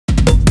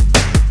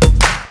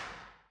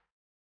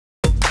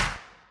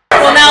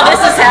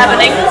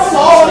happening?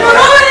 You're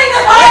ruining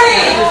the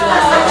party!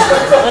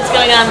 What's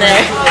going on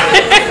there?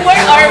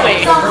 Where are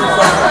we?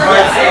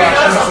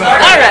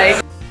 Alright.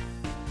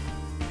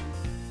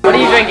 What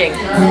are you drinking?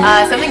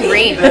 Something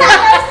green.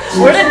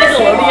 We're at a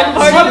Nickelodeon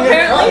party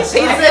apparently.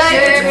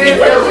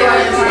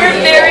 We're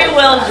very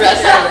well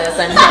dressed for this,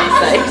 I'm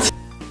pretty psyched.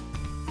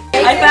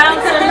 I found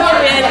some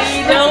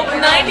pretty dope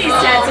 90s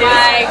tattoos. Oh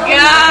my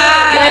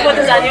god! Can I put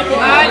this on you?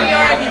 On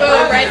your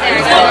boot right there.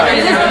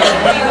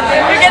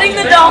 We're getting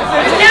the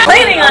dolphins.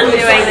 Planning on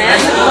doing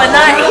this, but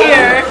not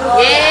here.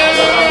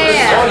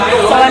 Yeah!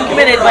 So I'm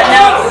committed, but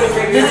no.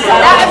 This is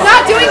I'm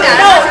not doing that.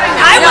 No,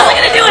 I wasn't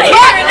gonna do it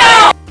here.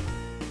 No!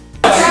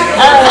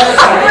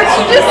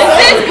 This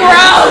is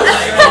gross!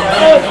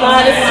 Oh, it's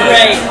not. This is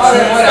great.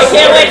 I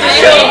can't wait to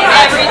show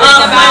everything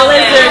off my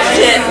lizard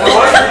shit.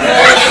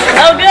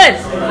 Oh, good.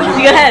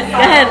 Go ahead. Go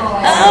ahead.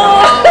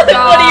 Oh,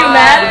 what are you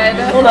mad?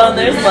 Hold on,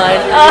 there's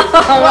mine.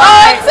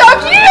 Oh, it's so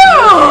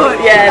cute!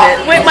 Yeah,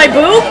 it is. Wait, my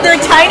boob?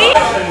 They're tiny?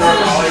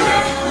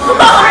 Oh,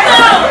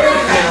 no!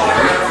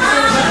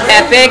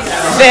 Epic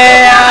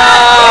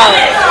fail!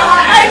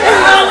 I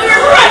thought we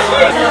were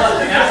rushing!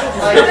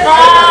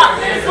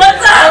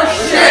 What's up?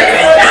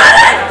 Got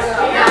it!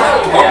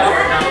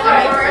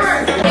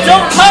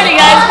 Don't party,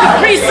 guys.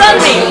 Capri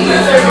Sunday.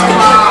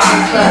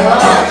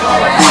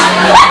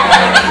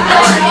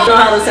 I don't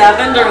know how this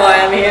happened or why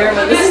I'm here,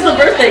 but this is the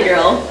birthday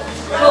girl.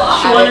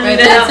 She wanted me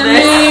to have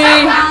this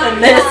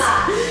and this,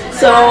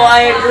 so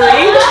I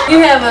agreed. You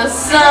have a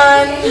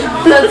son.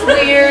 That's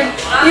weird.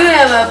 You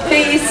have a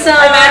peace son.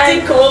 I'm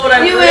acting cool, but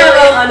I'm you really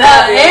have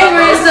unhappy. An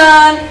angry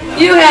son.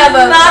 You have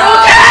a not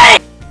okay.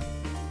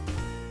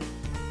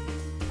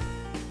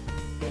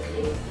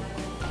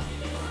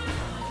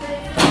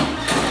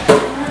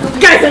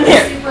 Guys, I'm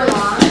here.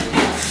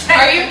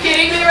 Are you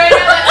kidding me right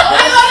now? Like, oh my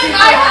god, it's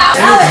my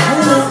house!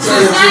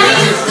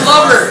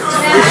 Lover!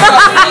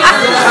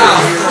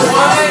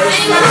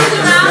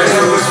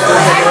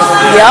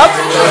 Yup.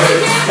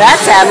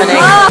 That's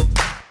happening.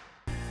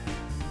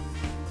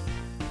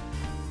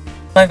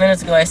 5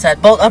 minutes ago I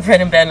sat bolt upright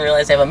in bed and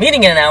realized I have a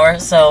meeting in an hour,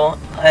 so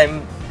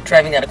I'm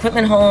driving that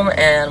equipment home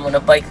and I'm gonna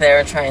bike there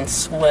and try and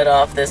sweat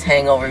off this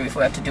hangover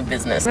before I have to do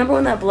business. Remember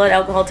when that blood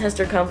alcohol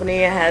tester company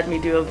had me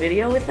do a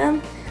video with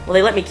them? Well,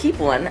 they let me keep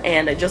one,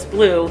 and I just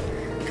blew,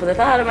 because I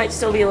thought I might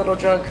still be a little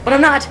drunk, but I'm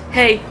not.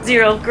 Hey,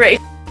 0, great.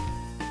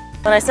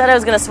 When I said I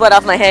was going to sweat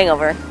off my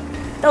hangover,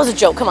 that was a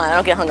joke, come on, I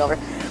don't get hungover,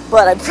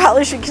 but I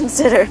probably should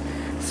consider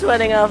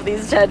sweating off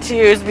these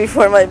tattoos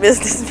before my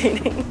business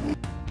meeting.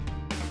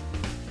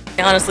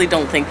 I honestly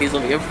don't think these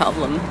will be a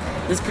problem.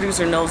 This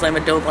producer knows I'm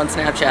a dope on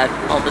Snapchat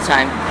all the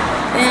time.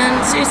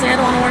 And seriously, I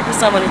don't want to work with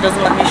someone who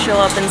doesn't let me show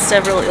up in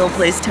several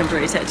ill-placed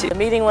temporary tattoos. The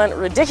meeting went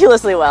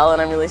ridiculously well, and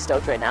I'm really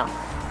stoked right now.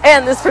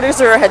 And this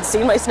producer had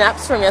seen my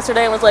snaps from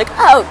yesterday and was like,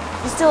 oh,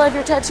 you still have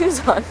your tattoos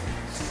on.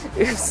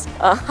 Oops.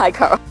 Hi,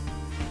 Carl.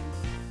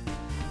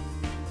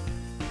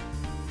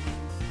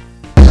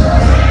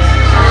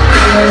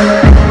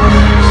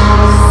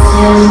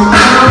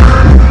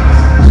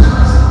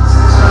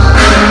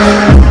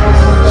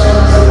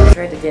 I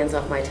tried to dance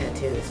off my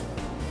tattoos.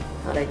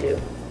 How'd I do?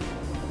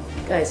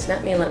 Guys,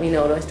 snap me and let me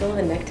know. Do I still have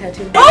a neck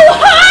tattoo? Oh,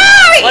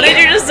 hi! What did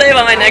you just say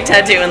about my neck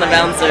tattoo and the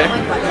bouncer?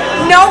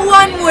 No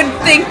one would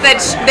think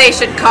that they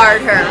should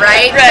card her,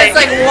 right? Right. It's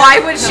like, why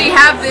would she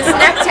have this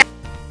neck tattoo?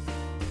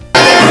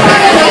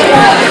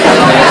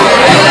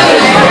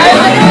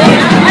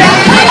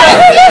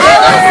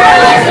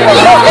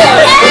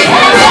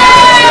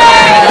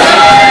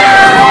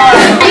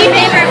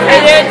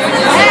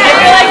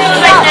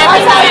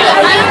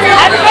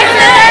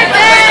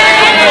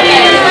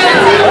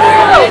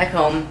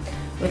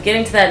 With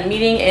getting to that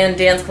meeting and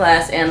dance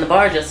class and the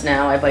bar just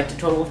now, I biked a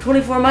total of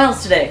 24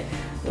 miles today,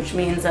 which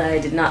means I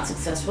did not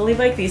successfully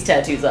bike these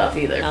tattoos off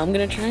either. Now I'm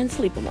gonna try and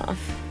sleep them off.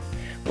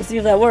 We'll see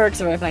if that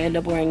works or if I end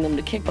up wearing them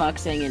to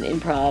kickboxing and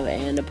improv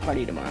and a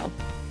party tomorrow.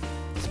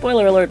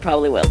 Spoiler alert,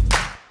 probably will.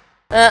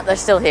 They're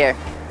still here.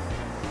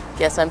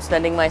 Guess I'm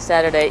spending my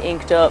Saturday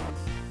inked up.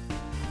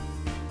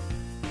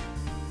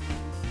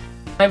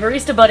 My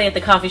barista buddy at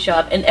the coffee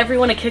shop and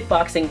everyone at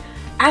kickboxing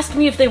asked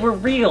me if they were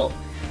real.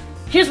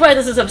 Here's why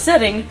this is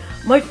upsetting.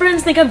 My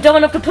friends think I'm dumb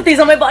enough to put these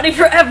on my body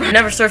forever. I've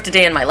never surfed a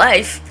day in my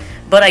life,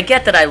 but I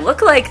get that I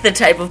look like the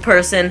type of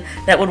person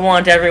that would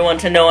want everyone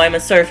to know I'm a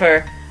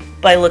surfer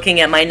by looking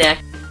at my neck.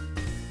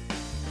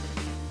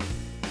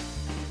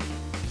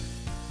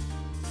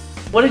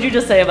 What did you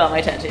just say about my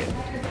tattoo?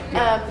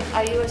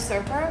 Are you a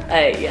surfer?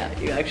 Yeah,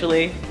 you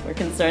actually were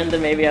concerned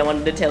that maybe I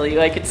wanted to tell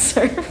you I could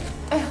surf.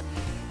 I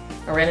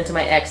ran into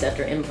my ex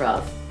after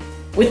improv.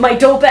 With my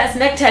dope-ass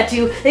neck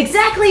tattoo,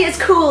 exactly as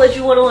cool as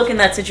you want to look in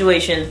that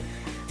situation.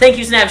 Thank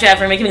you, Snapchat,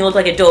 for making me look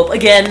like a dope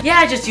again. Yeah,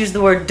 I just used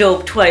the word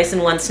dope twice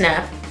in one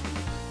snap.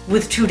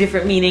 With 2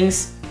 different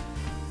meanings.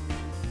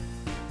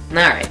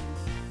 Alright.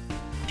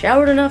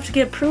 Showered enough to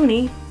get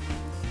pruny.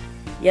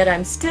 Yet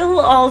I'm still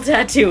all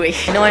tattooey.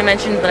 I know I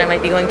mentioned that I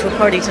might be going to a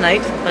party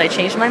tonight, but I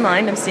changed my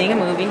mind. I'm seeing a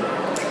movie.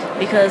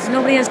 Because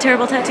nobody has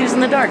terrible tattoos in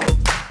the dark.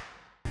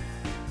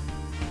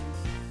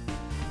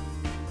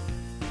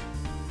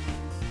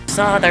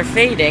 saw, they're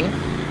fading.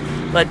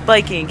 But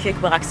biking,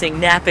 kickboxing,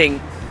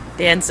 napping,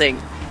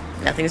 dancing,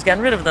 nothing's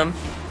gotten rid of them.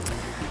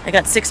 I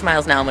got 6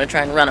 miles now, I'm gonna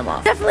try and run them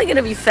off. Definitely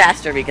gonna be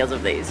faster because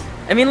of these.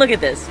 I mean, look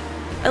at this.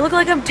 I look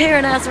like I'm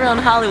tearing ass around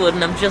Hollywood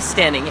and I'm just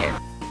standing here.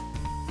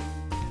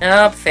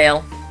 Oh,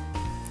 fail.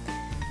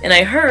 And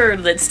I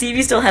heard that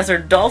Stevie still has her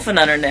dolphin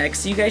on her neck,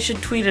 so you guys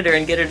should tweet at her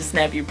and get her to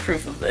snap you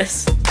proof of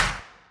this.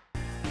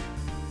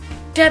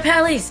 Dad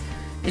Pallies!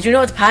 Did you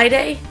know it's Pie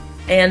Day?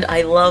 And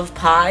I love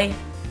pie.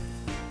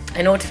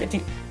 I know it to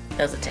 50...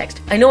 That was a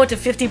text. I know it to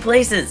 50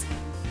 places.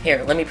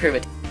 Here, let me prove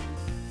it.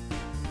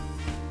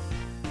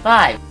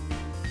 5.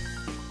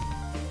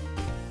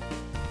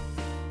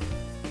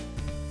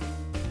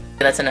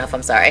 That's enough,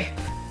 I'm sorry.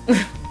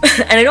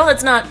 And I know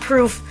that's not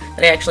proof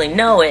that I actually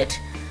know it.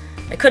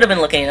 I could have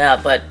been looking it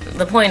up, but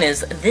the point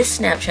is, this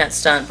Snapchat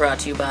stunt brought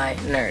to you by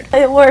Nerd.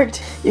 It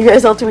worked. You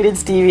guys all tweeted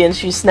Stevie and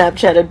she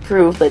Snapchatted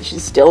proof that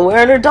she's still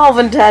wearing her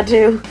dolphin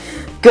tattoo.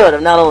 Good,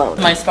 I'm not alone.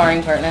 My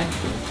sparring partner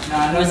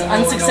was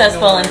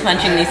unsuccessful in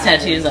punching these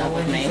tattoos up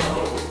with me.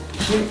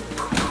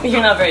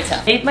 You're not very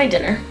tough. I ate my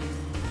dinner,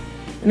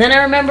 and then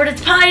I remembered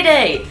it's Pie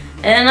Day,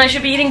 and I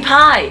should be eating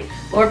pie,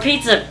 or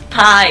pizza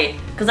pie,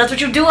 because that's what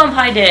you do on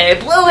Pie Day. I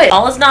blew it!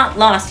 All is not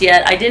lost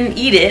yet. I didn't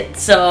eat it,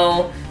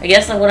 so I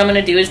guess what I'm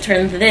gonna do is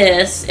turn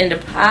this into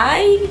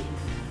pie?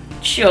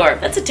 Sure,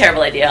 that's a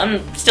terrible idea.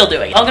 I'm still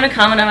doing it. I'm gonna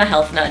comment on my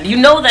health nut. You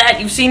know that.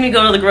 You've seen me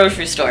go to the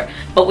grocery store.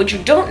 But what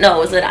you don't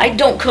know is that I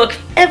don't cook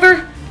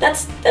ever.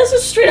 That's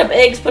just straight up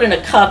eggs put in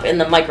a cup in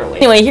the microwave.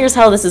 Anyway, here's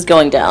how this is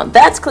going down.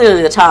 That's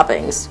clearly the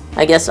toppings.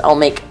 I guess I'll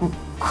make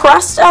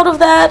crust out of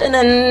that and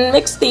then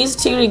mix these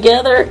two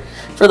together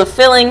for the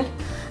filling.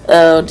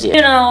 Oh dear.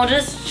 You know,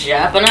 just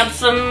chopping up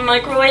some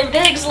microwave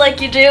eggs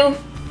like you do.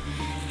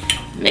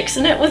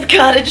 Mixing it with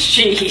cottage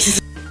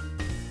cheese.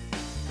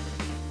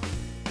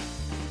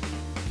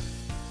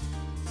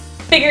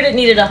 Figured it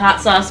needed a hot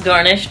sauce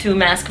garnish to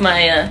mask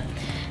my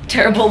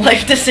terrible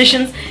life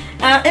decisions.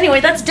 Anyway,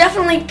 that's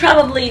definitely,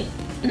 probably,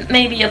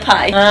 maybe a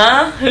pie.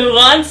 Who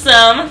wants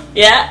some?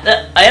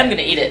 Yeah, I am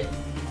gonna eat it.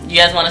 You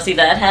guys want to see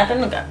that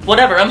happen?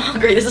 Whatever, I'm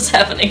hungry, this is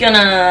happening.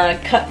 Gonna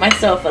cut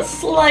myself a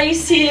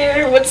slice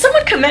here. Would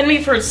someone commend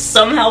me for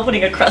somehow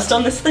putting a crust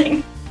on this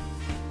thing?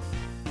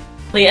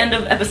 The end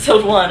of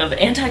episode 1 of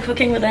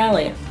Anti-Cooking with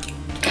Allie.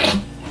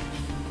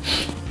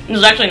 It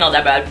was actually not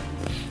that bad.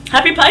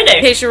 Happy Pie Day!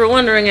 In case you were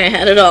wondering, I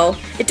had it all.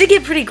 It did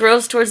get pretty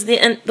gross towards the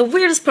end. The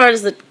weirdest part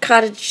is the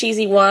cottage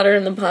cheesy water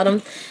in the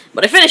bottom.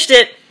 But I finished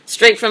it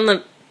straight from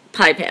the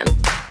pie pan.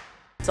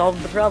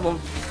 Solved the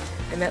problem.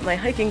 I'm at my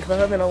hiking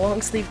club in a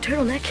long sleeve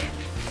turtleneck.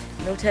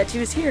 No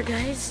tattoos here,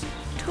 guys.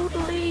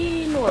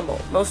 Totally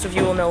normal. Most of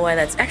you will know why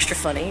that's extra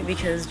funny,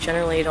 because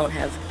generally I don't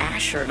have a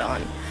shirt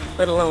on,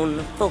 let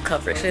alone full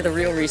coverage. Actually, the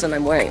real reason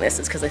I'm wearing this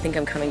is because I think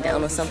I'm coming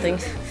down with something.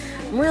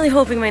 I'm really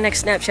hoping my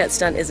next Snapchat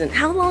stunt isn't,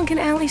 how long can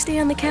Allie stay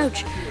on the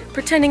couch,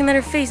 pretending that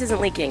her face isn't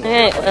leaking?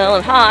 Hey, well,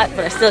 I'm hot,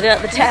 but I still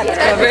got the tats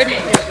covered.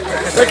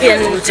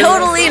 Looking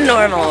totally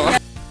normal.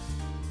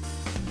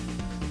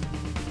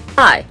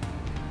 Hi.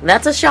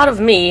 That's a shot of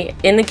me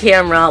in the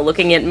camera,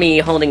 looking at me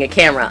holding a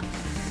camera.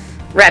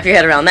 Wrap your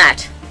head around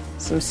that.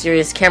 Some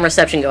serious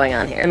cameraception going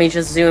on here. Let me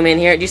just zoom in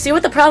here. Do you see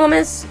what the problem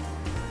is?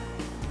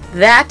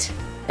 That,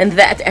 and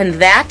that, and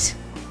that.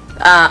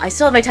 I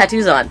still have my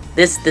tattoos on.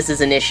 This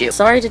is an issue.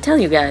 Sorry to tell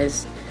you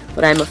guys,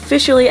 but I'm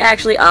officially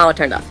oh, it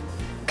turned off.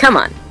 Come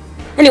on.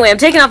 Anyway, I'm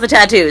taking off the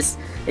tattoos.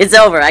 It's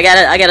over. I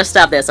gotta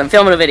stop this. I'm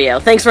filming a video.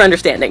 Thanks for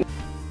understanding.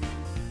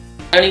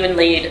 I don't even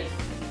need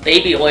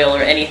baby oil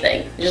or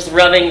anything. Just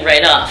rubbing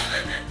right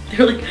off.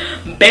 They're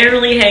like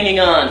barely hanging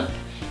on.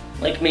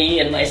 Like me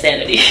and my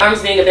sanity.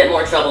 Arms being a bit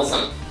more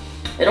troublesome.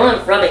 I don't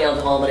have rubbing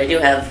alcohol, but I do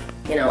have,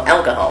 you know,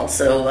 alcohol.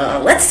 So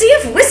let's see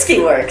if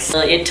whiskey works.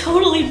 It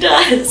totally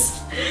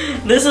does.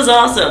 This is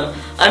awesome.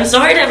 I'm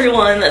sorry to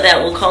everyone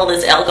that will call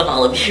this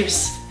alcohol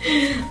abuse.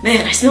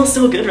 Man, I smell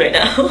so good right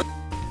now.